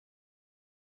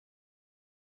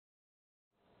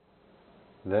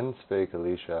Then spake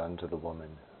Elisha unto the woman,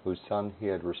 whose son he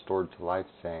had restored to life,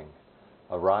 saying,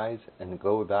 Arise, and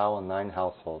go thou and thine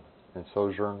household, and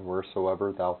sojourn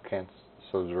wheresoever thou canst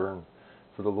sojourn,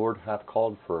 for the Lord hath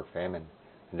called for a famine,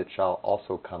 and it shall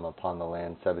also come upon the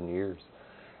land 7 years.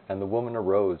 And the woman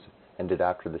arose, and did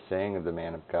after the saying of the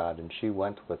man of God, and she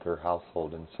went with her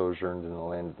household, and sojourned in the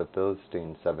land of the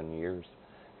Philistines 7 years.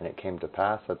 And it came to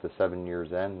pass at the 7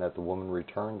 years' end, that the woman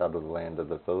returned out of the land of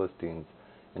the Philistines,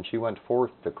 and she went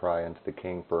forth to cry unto the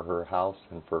king for her house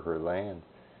and for her land.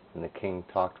 And the king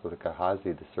talked with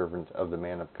Gehazi, the servant of the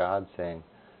man of God, saying,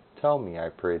 Tell me, I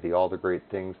pray thee, all the great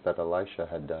things that Elisha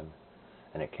had done.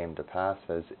 And it came to pass,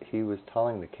 as he was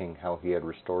telling the king how he had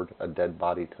restored a dead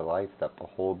body to life, that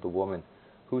behold, the woman,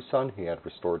 whose son he had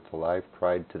restored to life,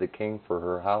 cried to the king for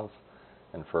her house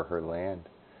and for her land.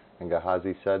 And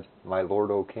Gehazi said, My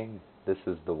lord, O king, this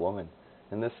is the woman,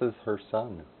 and this is her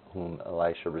son, whom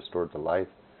Elisha restored to life.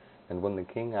 And when the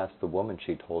king asked the woman,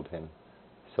 she told him.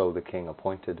 So the king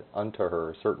appointed unto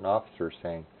her a certain officer,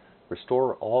 saying,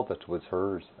 Restore all that was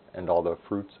hers, and all the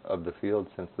fruits of the field,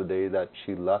 since the day that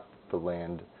she left the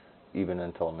land, even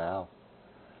until now.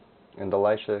 And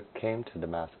Elisha came to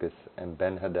Damascus, and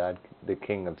Benhadad the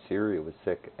king of Syria was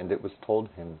sick, and it was told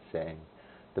him, saying,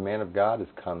 The man of God is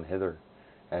come hither.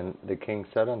 And the king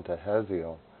said unto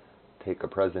Hazael, Take a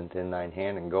present in thine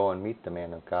hand, and go and meet the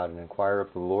man of God, and inquire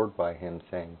of the Lord by him,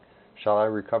 saying, Shall I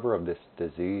recover of this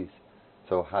disease?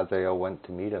 So Hazael went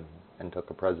to meet him, and took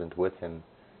a present with him,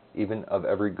 even of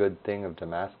every good thing of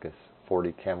Damascus,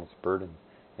 40 camels' burden,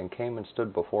 and came and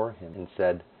stood before him, and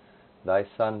said, Thy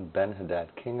son Benhadad,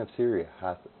 king of Syria,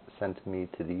 hath sent me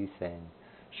to thee, saying,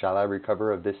 Shall I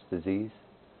recover of this disease?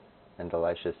 And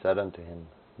Elisha said unto him,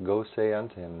 Go say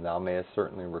unto him, Thou mayest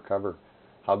certainly recover.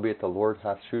 Howbeit the Lord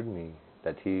hath shewed me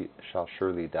that he shall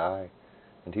surely die.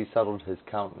 And he settled his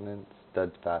countenance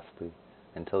steadfastly,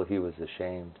 until he was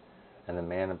ashamed. And the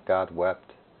man of God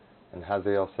wept. And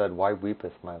Hazael said, Why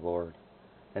weepeth my lord?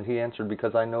 And he answered,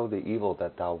 Because I know the evil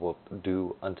that thou wilt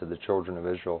do unto the children of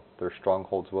Israel. Their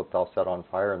strongholds wilt thou set on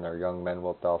fire, and their young men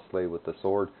wilt thou slay with the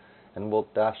sword, and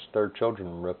wilt dash their children,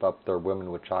 and rip up their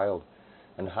women with child.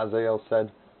 And Hazael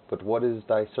said, But what is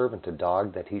thy servant a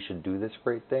dog, that he should do this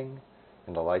great thing?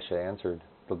 And Elisha answered,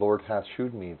 The Lord hath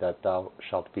shewed me that thou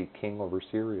shalt be king over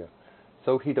Syria.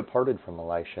 So he departed from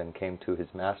Elisha, and came to his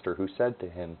master, who said to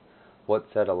him, What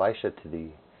said Elisha to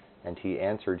thee? And he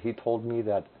answered, He told me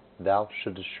that thou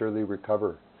shouldest surely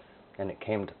recover. And it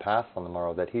came to pass on the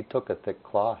morrow that he took a thick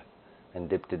cloth, and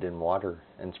dipped it in water,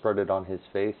 and spread it on his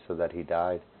face, so that he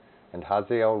died. And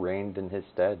Hazael reigned in his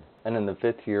stead. And in the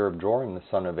 5th year of Joram the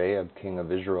son of Ahab, king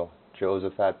of Israel,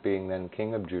 Jehoshaphat being then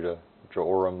king of Judah,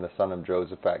 Joram the son of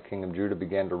Jehoshaphat, king of Judah,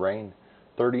 began to reign.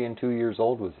 32 years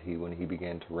old was he when he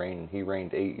began to reign, and he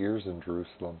reigned 8 years in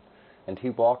Jerusalem. And he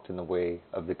walked in the way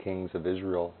of the kings of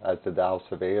Israel, as did the house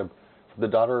of Ahab, for the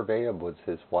daughter of Ahab was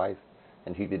his wife.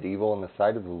 And he did evil in the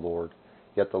sight of the Lord.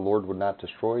 Yet the Lord would not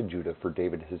destroy Judah for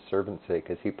David his servant's sake,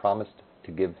 as he promised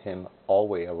to give him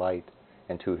alway a light,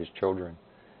 and to his children.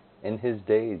 In his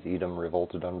days Edom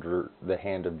revolted under the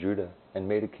hand of Judah, and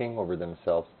made a king over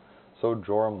themselves. So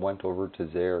Joram went over to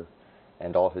Zair,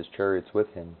 and all his chariots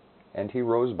with him. And he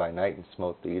rose by night, and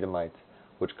smote the Edomites,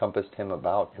 which compassed him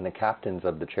about, and the captains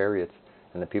of the chariots,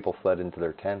 and the people fled into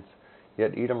their tents.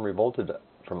 Yet Edom revolted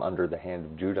from under the hand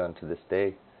of Judah unto this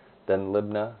day. Then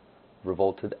Libnah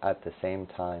revolted at the same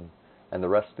time. And the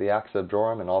rest of the acts of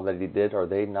Joram, and all that he did, are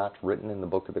they not written in the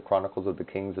book of the Chronicles of the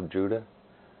kings of Judah?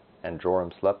 And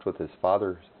Joram slept with his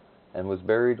fathers, and was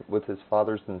buried with his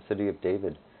fathers in the city of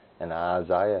David. And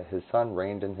Ahaziah his son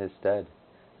reigned in his stead.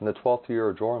 In the 12th year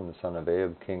of Joram the son of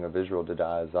Ahab, king of Israel, did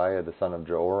Ahaziah the son of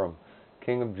Jehoram,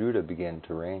 king of Judah, began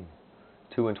to reign.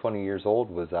 22 years old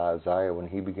was Ahaziah when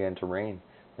he began to reign,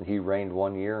 and he reigned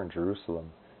 1 year in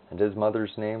Jerusalem. And his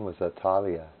mother's name was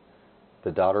Athaliah,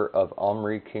 the daughter of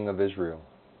Omri, king of Israel.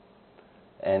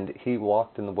 And he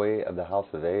walked in the way of the house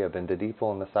of Ahab, and did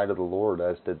evil in the sight of the Lord,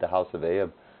 as did the house of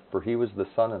Ahab, for he was the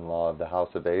son-in-law of the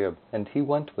house of Ahab. And he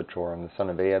went with Joram the son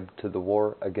of Ahab to the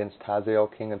war against Hazael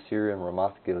king of Syria in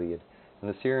Ramoth-Gilead. And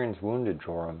the Syrians wounded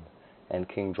Joram. And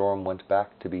King Joram went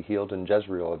back to be healed in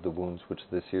Jezreel of the wounds which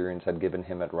the Syrians had given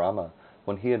him at Ramah,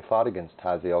 when he had fought against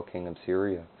Hazael king of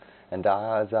Syria. And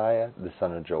Ahaziah the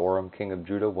son of Joram king of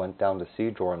Judah went down to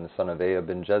see Joram the son of Ahab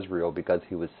in Jezreel, because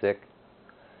he was sick.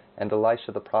 And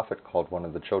Elisha the prophet called one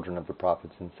of the children of the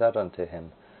prophets, and said unto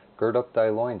him, Gird up thy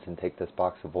loins, and take this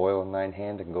box of oil in thine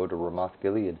hand, and go to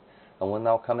Ramoth-Gilead. And when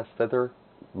thou comest thither,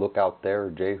 look out there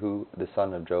Jehu the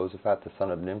son of Jehoshaphat the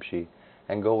son of Nimshi,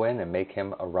 and go in, and make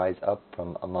him arise up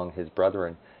from among his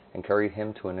brethren, and carry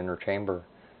him to an inner chamber.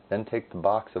 Then take the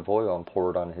box of oil and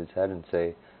pour it on his head, and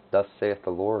say, Thus saith the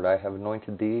Lord, I have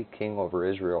anointed thee king over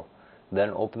Israel.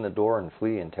 Then open the door and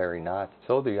flee, and tarry not.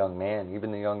 So the young man,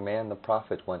 even the young man the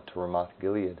prophet, went to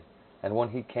Ramoth-Gilead. And when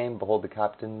he came, behold, the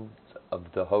captains of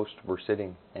the host were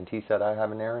sitting. And he said, I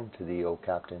have an errand to thee, O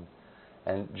captain.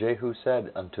 And Jehu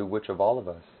said, Unto which of all of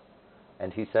us?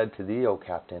 And he said, To thee, O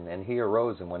captain. And he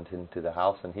arose and went into the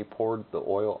house, and he poured the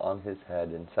oil on his head,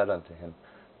 and said unto him,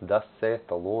 Thus saith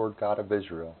the Lord God of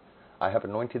Israel, I have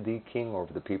anointed thee king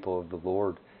over the people of the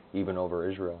Lord, even over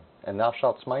Israel. And thou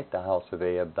shalt smite the house of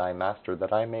Ahab thy master,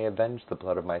 that I may avenge the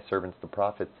blood of my servants the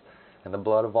prophets, and the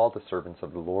blood of all the servants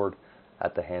of the Lord,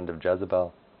 at the hand of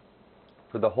Jezebel.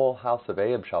 For the whole house of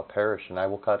Ahab shall perish, and I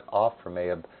will cut off from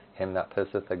Ahab him that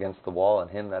pisseth against the wall,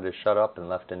 and him that is shut up and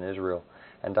left in Israel.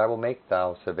 And I will make the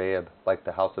house of Ahab like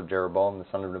the house of Jeroboam the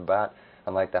son of Nebat,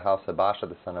 and like the house of Baasha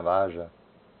the son of Ahijah.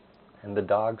 And the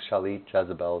dogs shall eat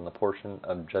Jezebel in the portion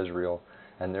of Jezreel,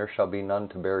 and there shall be none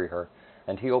to bury her.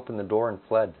 And he opened the door and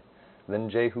fled. Then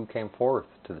Jehu came forth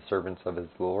to the servants of his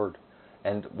lord.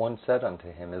 And one said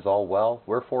unto him, Is all well?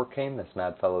 Wherefore came this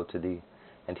mad fellow to thee?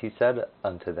 And he said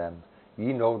unto them,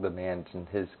 Ye know the man and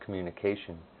his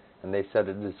communication. And they said,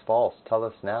 It is false. Tell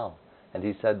us now. And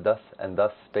he said, Thus and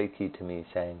thus spake he to me,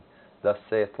 saying, Thus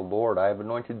saith the Lord, I have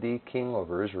anointed thee king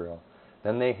over Israel.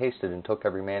 Then they hasted and took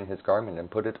every man his garment, and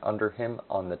put it under him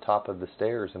on the top of the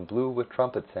stairs, and blew with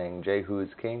trumpets, saying, Jehu is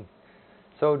king.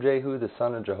 So Jehu the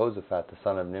son of Jehoshaphat the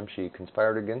son of Nimshi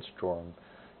conspired against Joram.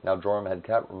 Now Joram had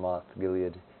kept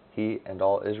Ramoth-Gilead, he and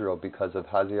all Israel, because of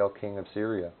Hazael king of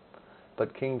Syria.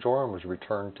 But King Joram was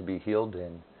returned to be healed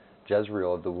in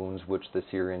Jezreel of the wounds which the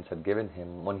Syrians had given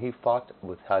him, when he fought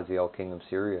with Hazael king of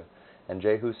Syria. And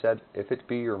Jehu said, If it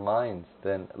be your minds,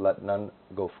 then let none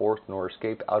go forth nor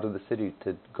escape out of the city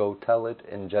to go tell it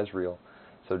in Jezreel.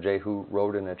 So Jehu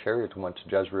rode in a chariot and went to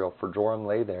Jezreel, for Joram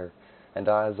lay there. And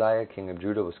Ahaziah king of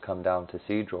Judah was come down to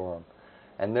see Joram.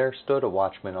 And there stood a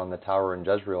watchman on the tower in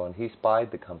Jezreel, and he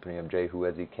spied the company of Jehu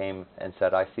as he came, and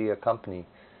said, I see a company.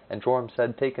 And Joram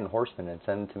said, Take an horseman, and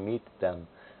send to meet them,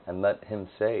 and let him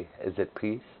say, Is it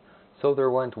peace? So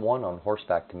there went one on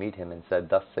horseback to meet him, and said,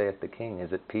 Thus saith the king,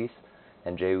 Is it peace?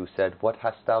 And Jehu said, What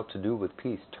hast thou to do with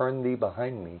peace? Turn thee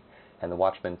behind me. And the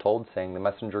watchman told, saying, The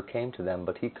messenger came to them,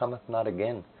 but he cometh not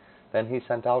again. Then he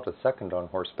sent out a second on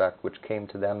horseback, which came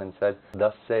to them, and said,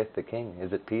 Thus saith the king,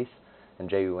 Is it peace? And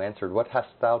Jehu answered, What hast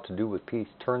thou to do with peace?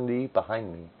 Turn thee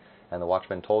behind me. And the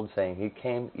watchman told, saying, He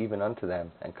came even unto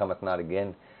them, and cometh not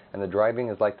again. And the driving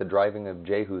is like the driving of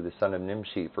Jehu the son of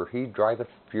Nimshi, for he driveth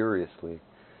furiously.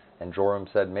 And Joram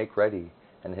said, Make ready.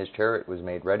 And his chariot was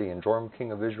made ready. And Joram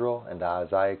king of Israel and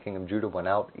Ahaziah king of Judah went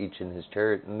out, each in his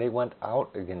chariot. And they went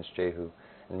out against Jehu,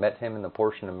 and met him in the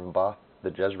portion of Naboth the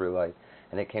Jezreelite.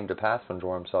 And it came to pass, when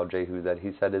Joram saw Jehu, that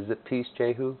he said, Is it peace,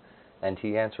 Jehu? And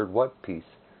he answered, What peace?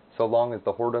 So long as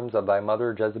the whoredoms of thy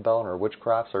mother Jezebel and her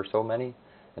witchcrafts are so many?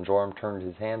 And Joram turned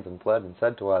his hands and fled, and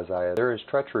said to Ahaziah, There is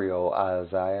treachery, O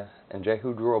Ahaziah. And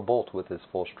Jehu drew a bolt with his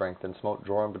full strength, and smote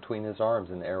Joram between his arms,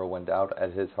 and the arrow went out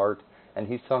at his heart, and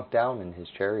he sunk down in his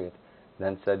chariot.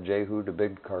 Then said Jehu to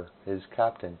Bidkar, his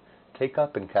captain, Take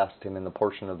up and cast him in the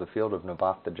portion of the field of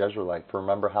Naboth the Jezreelite. For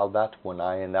remember how that, when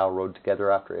I and thou rode together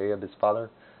after Ahab his father,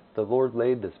 the Lord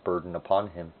laid this burden upon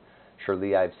him.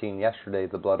 Surely I have seen yesterday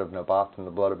the blood of Naboth and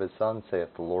the blood of his son, saith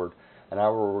the Lord, and I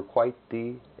will requite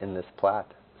thee in this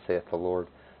plat, saith the Lord.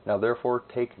 Now therefore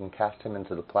take and cast him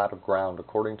into the plat of ground,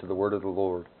 according to the word of the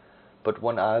Lord. But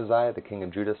when Ahaziah the king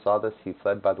of Judah saw this, he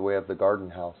fled by the way of the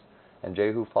garden house. And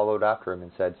Jehu followed after him,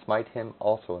 and said, Smite him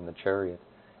also in the chariot.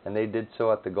 And they did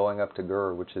so at the going up to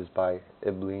Gur, which is by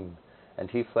Iblim. And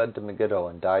he fled to Megiddo,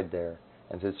 and died there.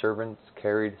 And his servants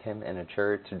carried him in a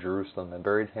chariot to Jerusalem, and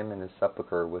buried him in his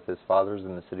sepulchre with his fathers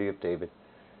in the city of David.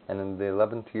 And in the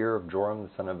 11th year of Joram the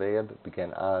son of Ahab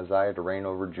began Ahaziah to reign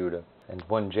over Judah. And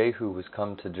when Jehu was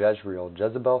come to Jezreel,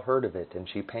 Jezebel heard of it, and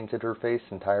she painted her face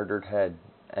and tired her head,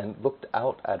 and looked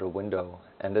out at a window.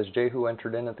 And as Jehu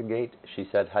entered in at the gate, she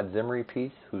said, Had Zimri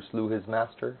peace, who slew his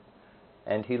master?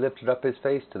 And he lifted up his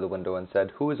face to the window, and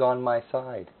said, Who is on my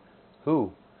side?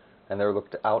 Who? And there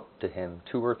looked out to him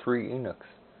 2 or 3 eunuchs.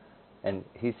 And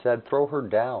he said, Throw her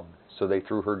down. So they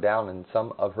threw her down, and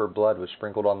some of her blood was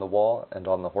sprinkled on the wall and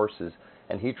on the horses.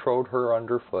 And he trode her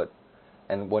under foot.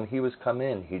 And when he was come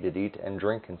in, he did eat and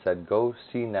drink, and said, Go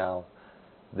see now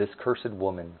this cursed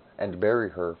woman, and bury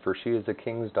her, for she is a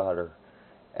king's daughter.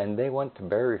 And they went to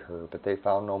bury her, but they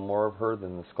found no more of her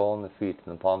than the skull and the feet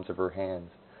and the palms of her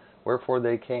hands. Wherefore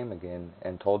they came again,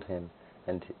 and told him.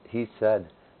 And he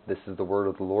said, This is the word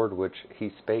of the Lord, which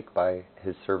he spake by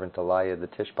his servant Eliah the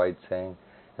Tishbite, saying,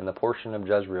 In the portion of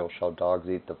Jezreel shall dogs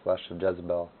eat the flesh of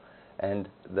Jezebel. And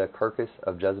the carcass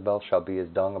of Jezebel shall be as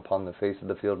dung upon the face of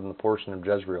the field in the portion of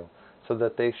Jezreel, so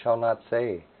that they shall not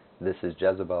say, This is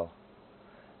Jezebel.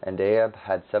 And Ahab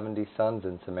had 70 sons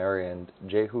in Samaria, and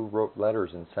Jehu wrote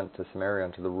letters and sent to Samaria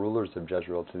unto the rulers of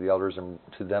Jezreel, to the elders, and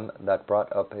to them that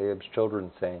brought up Ahab's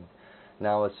children, saying,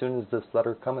 Now as soon as this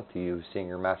letter cometh to you, seeing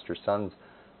your master's sons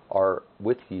are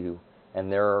with you,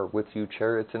 and there are with you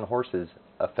chariots and horses,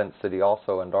 a fenced city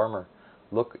also, and armor,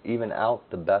 look even out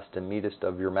the best and meetest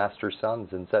of your master's sons,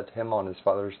 and set him on his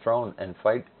father's throne, and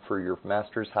fight for your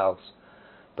master's house.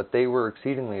 But they were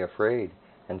exceedingly afraid,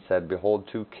 and said, Behold,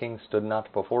 2 kings stood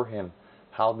not before him.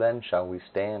 How then shall we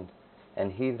stand?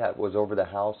 And he that was over the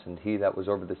house, and he that was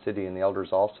over the city, and the elders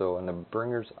also, and the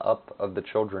bringers up of the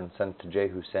children, sent to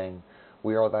Jehu, saying,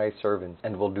 We are thy servants,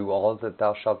 and will do all that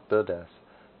thou shalt bid us.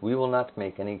 We will not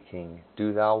make any king.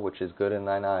 Do thou which is good in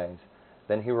thine eyes.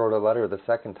 Then he wrote a letter the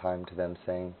second time to them,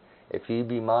 saying, If ye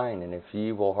be mine, and if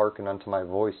ye will hearken unto my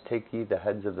voice, take ye the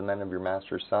heads of the men of your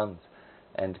master's sons,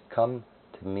 and come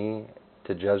to me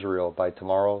to Jezreel by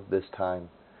tomorrow this time.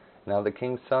 Now the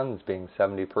king's sons, being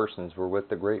 70 persons, were with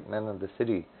the great men of the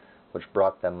city, which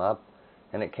brought them up.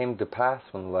 And it came to pass,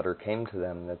 when the letter came to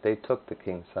them, that they took the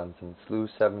king's sons, and slew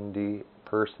 70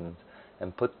 persons,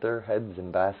 and put their heads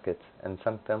in baskets, and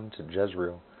sent them to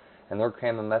Jezreel. And there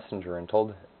came a messenger, and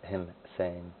told him,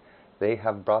 saying, They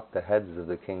have brought the heads of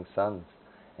the king's sons.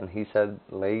 And he said,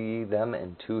 Lay ye them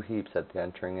in 2 heaps at the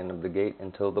entering in of the gate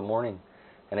until the morning.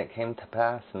 And it came to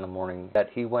pass in the morning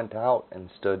that he went out and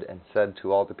stood and said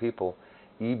to all the people,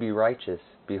 Ye be righteous.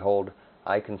 Behold,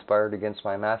 I conspired against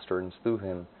my master and slew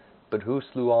him. But who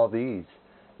slew all these?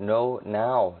 Know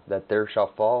now that there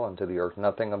shall fall unto the earth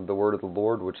nothing of the word of the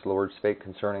Lord which the Lord spake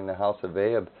concerning the house of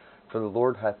Ahab, for the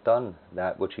Lord hath done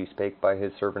that which he spake by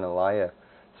his servant Eliah.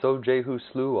 So Jehu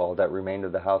slew all that remained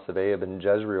of the house of Ahab in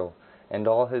Jezreel, and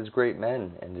all his great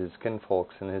men, and his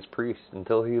kinfolks, and his priests,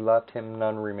 until he left him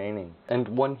none remaining.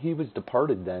 And when he was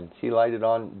departed thence, he lighted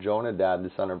on Jonadab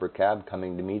the son of Rechab,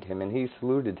 coming to meet him, and he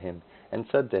saluted him, and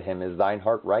said to him, Is thine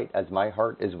heart right, as my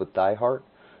heart is with thy heart?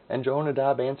 And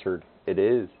Jonadab answered, It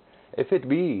is. If it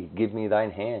be, give me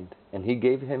thine hand. And he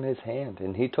gave him his hand,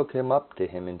 and he took him up to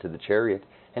him into the chariot,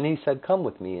 and he said, Come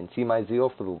with me, and see my zeal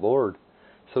for the Lord.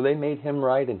 So they made him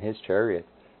ride in his chariot.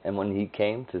 And when he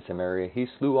came to Samaria, he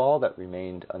slew all that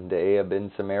remained unto Ahab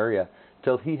in Samaria,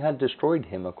 till he had destroyed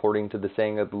him, according to the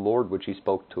saying of the Lord which he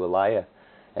spoke to Eliah.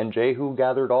 And Jehu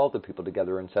gathered all the people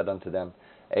together, and said unto them,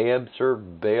 Ahab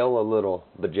served Baal a little,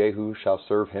 but Jehu shall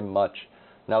serve him much.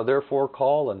 Now therefore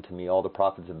call unto me all the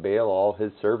prophets of Baal, all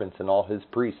his servants, and all his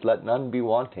priests. Let none be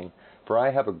wanting, for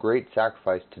I have a great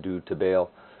sacrifice to do to Baal.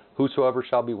 Whosoever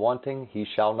shall be wanting, he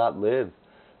shall not live.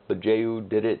 But Jehu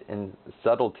did it in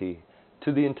subtlety,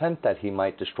 to the intent that he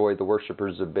might destroy the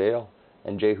worshippers of Baal.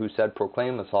 And Jehu said,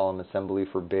 Proclaim a solemn assembly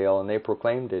for Baal. And they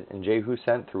proclaimed it. And Jehu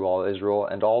sent through all Israel,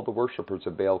 and all the worshippers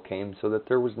of Baal came, so that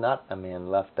there was not a man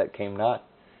left that came not.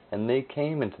 And they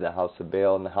came into the house of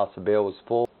Baal, and the house of Baal was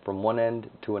full from one end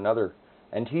to another.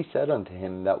 And he said unto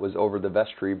him that was over the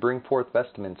vestry, Bring forth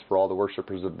vestments for all the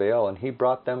worshippers of Baal. And he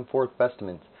brought them forth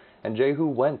vestments. And Jehu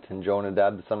went, and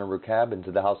Jonadab the son of Rechab,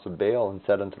 into the house of Baal, and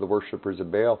said unto the worshippers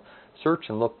of Baal, Search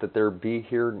and look that there be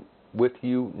here with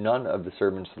you none of the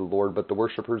servants of the Lord, but the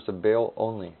worshippers of Baal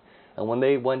only. And when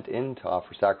they went in to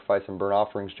offer sacrifice and burnt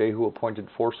offerings, Jehu appointed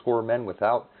 80 men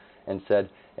without, and said,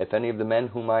 If any of the men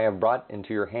whom I have brought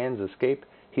into your hands escape,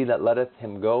 he that letteth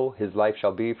him go, his life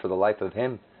shall be for the life of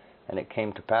him. And it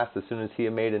came to pass, as soon as he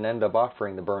had made an end of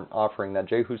offering the burnt offering, that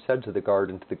Jehu said to the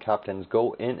guard and to the captains,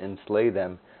 Go in and slay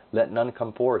them, let none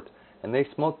come forth. And they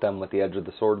smote them with the edge of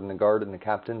the sword, and the guard and the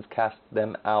captains cast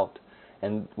them out,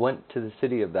 and went to the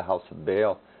city of the house of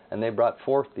Baal. And they brought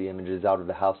forth the images out of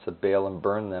the house of Baal, and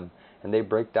burned them. And they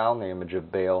brake down the image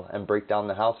of Baal, and brake down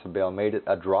the house of Baal, made it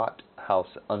a draught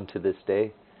house unto this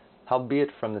day. Howbeit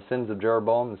from the sins of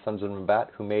Jeroboam the sons of Nebat,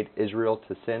 who made Israel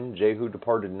to sin, Jehu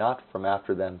departed not from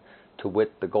after them, to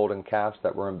wit the golden calves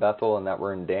that were in Bethel and that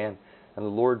were in Dan. And the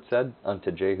Lord said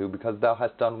unto Jehu, Because thou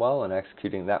hast done well in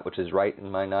executing that which is right in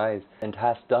mine eyes, and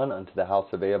hast done unto the house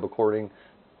of Ahab according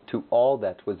to all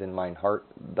that was in mine heart,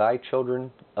 thy children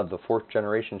of the 4th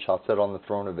generation shall sit on the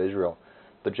throne of Israel.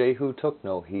 But Jehu took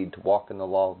no heed to walk in the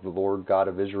law of the Lord God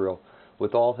of Israel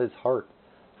with all his heart,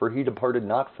 for he departed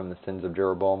not from the sins of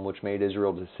Jeroboam, which made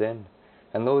Israel to sin.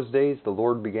 And those days the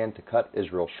Lord began to cut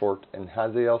Israel short, and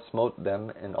Hazael smote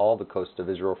them in all the coast of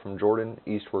Israel from Jordan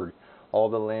eastward, all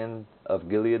the land of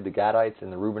Gilead, the Gadites,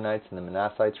 and the Reubenites, and the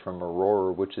Manassites from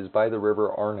Aroer, which is by the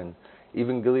river Arnon,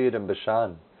 even Gilead and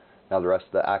Bashan. Now the rest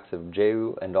of the acts of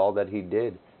Jehu, and all that he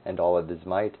did, and all of his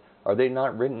might, Are they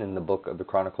not written in the book of the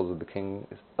Chronicles of the kings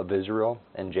of Israel?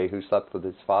 And Jehu slept with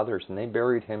his fathers, and they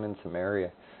buried him in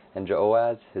Samaria. And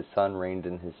Jehoaz his son reigned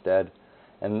in his stead.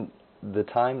 And the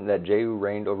time that Jehu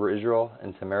reigned over Israel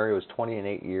and Samaria was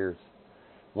 28 years.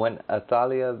 When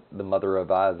Athaliah, the mother of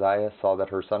Ahaziah, saw that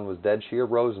her son was dead, she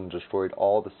arose and destroyed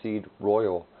all the seed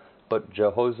royal. But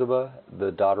Jehoshaphat,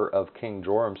 the daughter of King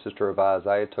Joram, sister of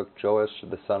Ahaziah, took Joash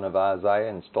the son of Ahaziah,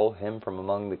 and stole him from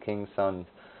among the king's sons,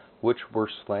 which were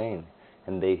slain.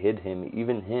 And they hid him,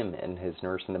 even him and his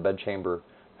nurse, in the bedchamber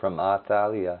from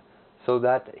Athaliah, so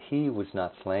that he was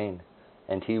not slain.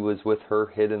 And he was with her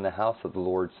hid in the house of the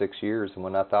Lord 6 years,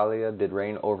 when Athaliah did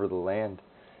reign over the land.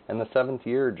 In the 7th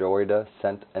year Joiada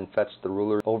sent and fetched the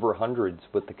rulers over hundreds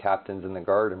with the captains and the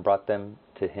guard, and brought them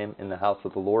to him in the house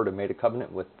of the Lord, and made a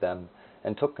covenant with them,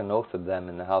 and took an oath of them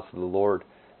in the house of the Lord,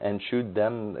 and shewed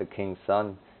them the king's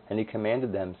son. And he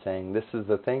commanded them, saying, This is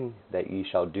the thing that ye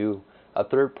shall do. A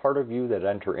third part of you that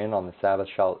enter in on the Sabbath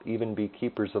shall even be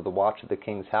keepers of the watch of the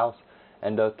king's house,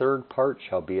 and a third part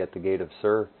shall be at the gate of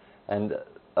Sur, and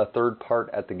a third part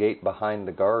at the gate behind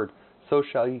the guard. So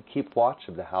shall ye keep watch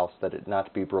of the house, that it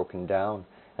not be broken down.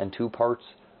 And 2 parts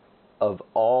of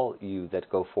all you that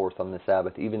go forth on the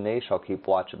Sabbath, even they shall keep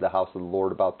watch of the house of the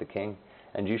Lord about the king.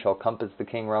 And ye shall compass the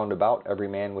king round about, every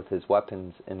man with his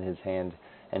weapons in his hand.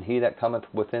 And he that cometh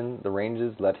within the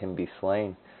ranges, let him be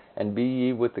slain. And be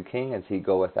ye with the king as he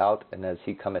goeth out, and as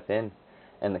he cometh in.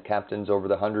 And the captains over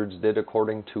the hundreds did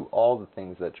according to all the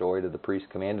things that Joiada the priest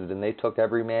commanded. And they took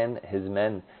every man his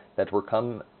men that were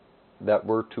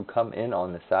to come in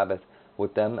on the Sabbath,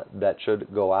 with them that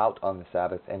should go out on the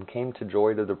Sabbath, and came to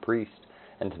Joiada the priest.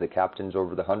 And to the captains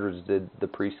over the hundreds did the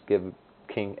priest give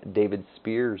King David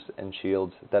spears and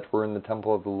shields that were in the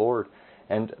temple of the Lord.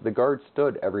 And the guard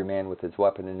stood, every man with his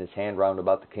weapon in his hand, round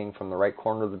about the king, from the right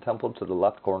corner of the temple to the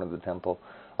left corner of the temple,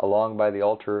 along by the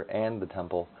altar and the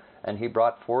temple. And he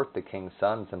brought forth the king's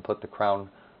sons, and put the crown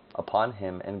upon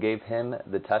him, and gave him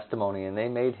the testimony. And they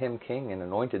made him king, and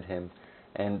anointed him.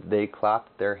 And they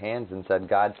clapped their hands, and said,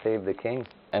 God save the king.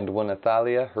 And when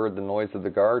Athaliah heard the noise of the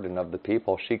guard and of the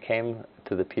people, she came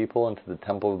to the people and to the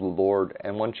temple of the Lord.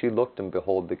 And when she looked, and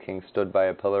behold, the king stood by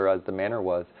a pillar, as the manner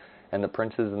was, and the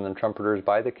princes and the trumpeters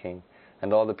by the king.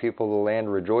 And all the people of the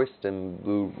land rejoiced and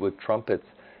blew with trumpets.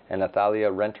 And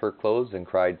Athaliah rent her clothes, and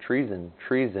cried, Treason,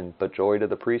 treason. But Joiada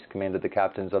the priest commanded the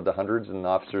captains of the hundreds and the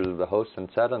officers of the host, and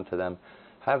said unto them,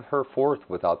 Have her forth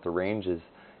without the ranges,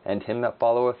 and him that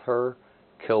followeth her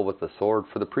kill with the sword.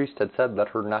 For the priest had said, Let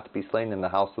her not be slain in the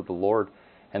house of the Lord.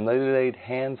 And they laid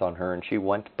hands on her, and she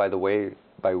went by the way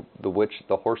by the which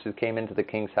the horses came into the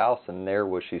king's house, and there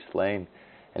was she slain.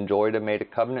 And Joiada made a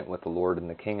covenant with the Lord and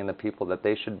the king and the people, that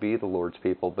they should be the Lord's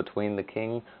people, between the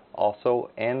king also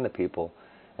and the people.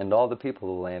 And all the people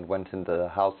of the land went into the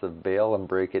house of Baal, and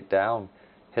brake it down.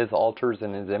 His altars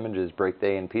and his images brake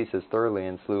they in pieces thoroughly,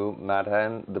 and slew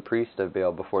Mattan the priest of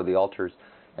Baal before the altars.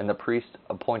 And the priest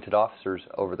appointed officers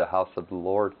over the house of the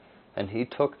Lord. And he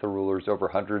took the rulers over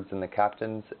hundreds, and the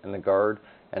captains, and the guard,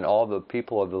 and all the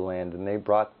people of the land. And they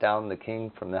brought down the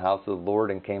king from the house of the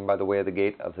Lord, and came by the way of the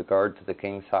gate of the guard to the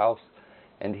king's house.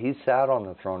 And he sat on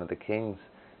the throne of the kings.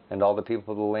 And all the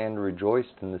people of the land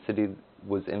rejoiced, and the city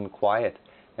was in quiet.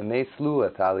 And they slew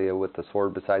Athaliah with the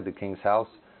sword beside the king's house.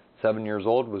 7 years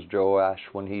old was Joash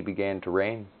when he began to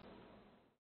reign.